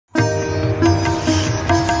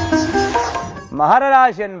மகர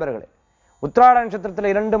ராசி என்பர்களே, உத்திராட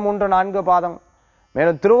நட்சத்திரத்துல 2, 3, 4 பாதம்,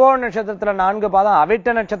 மேலும் திருவோண நட்சத்திரத்துல 4 பாதம்,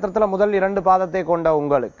 அவிட்ட நட்சத்திரத்துல முதல் 2 பாதத்தை கொண்ட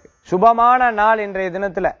உங்களுக்கு சுபமான நாள். இன்றைய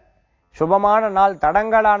தினத்துல சுபமான நாள்.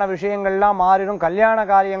 தடங்கலான விஷயங்கள்லாம் மாறிடும். கல்யாண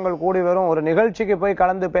காரியங்கள் கூடி வரும். ஒரு நிகழ்ச்சிக்கு போய்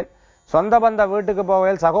கலந்துப்பேன். சொந்த பந்த வீட்டுக்கு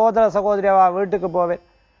போவேன். சகோதர சகோதரியாவா வீட்டுக்கு போவேன்.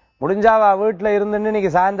 முடிஞ்சாவா வீட்டுல இருந்துன்னு இன்னைக்கு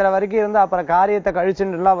சாயந்தரம் வரைக்கும் இருந்து அப்புறம் காரியத்தை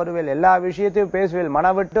கழிச்சுட்டுலாம் வருவேன். எல்லா விஷயத்தையும் பேசுவேன்.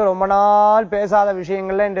 மன விட்டு ரொம்ப நாள் பேசாத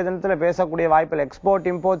விஷயங்கள்ல இன்றைய தினத்துல பேசக்கூடிய வாய்ப்பில் எக்ஸ்போர்ட்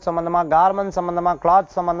இம்போர்ட் சம்பந்தமா, கார்மெண்ட் சம்பந்தமா,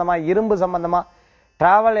 கிளாத் சம்பந்தமா, இரும்பு சம்பந்தமா,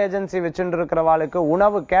 டிராவல் ஏஜென்சி வச்சுட்டு இருக்கிறவாளுக்கு,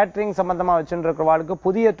 உணவு கேட்டரிங் சம்பந்தமா வச்சுட்டு இருக்கிறவாளுக்கு,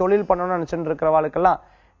 புதிய தொழில் பண்ணணும்னு நினைச்சுட்டு இருக்கிறவாளுக்கெல்லாம்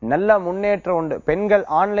நல்ல முன்னேற்றம் உண்டு. பெண்கள்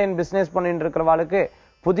ஆன்லைன் பிசினஸ் பண்ணிட்டு இருக்கிறவாளுக்கு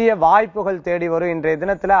புதிய வாய்ப்புகள் தேடி வரும். இன்றைய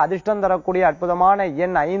தினத்துல அதிர்ஷ்டம் தரக்கூடிய அற்புதமான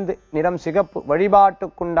எண் 5, நிறம் சிகப்பு.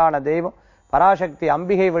 வழிபாட்டுக்குண்டான தெய்வம் பராசக்தி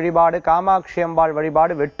அம்பிகை வழிபாடு, காமாட்சி அம்பாள்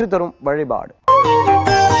வழிபாடு வெற்றி தரும் வழிபாடு.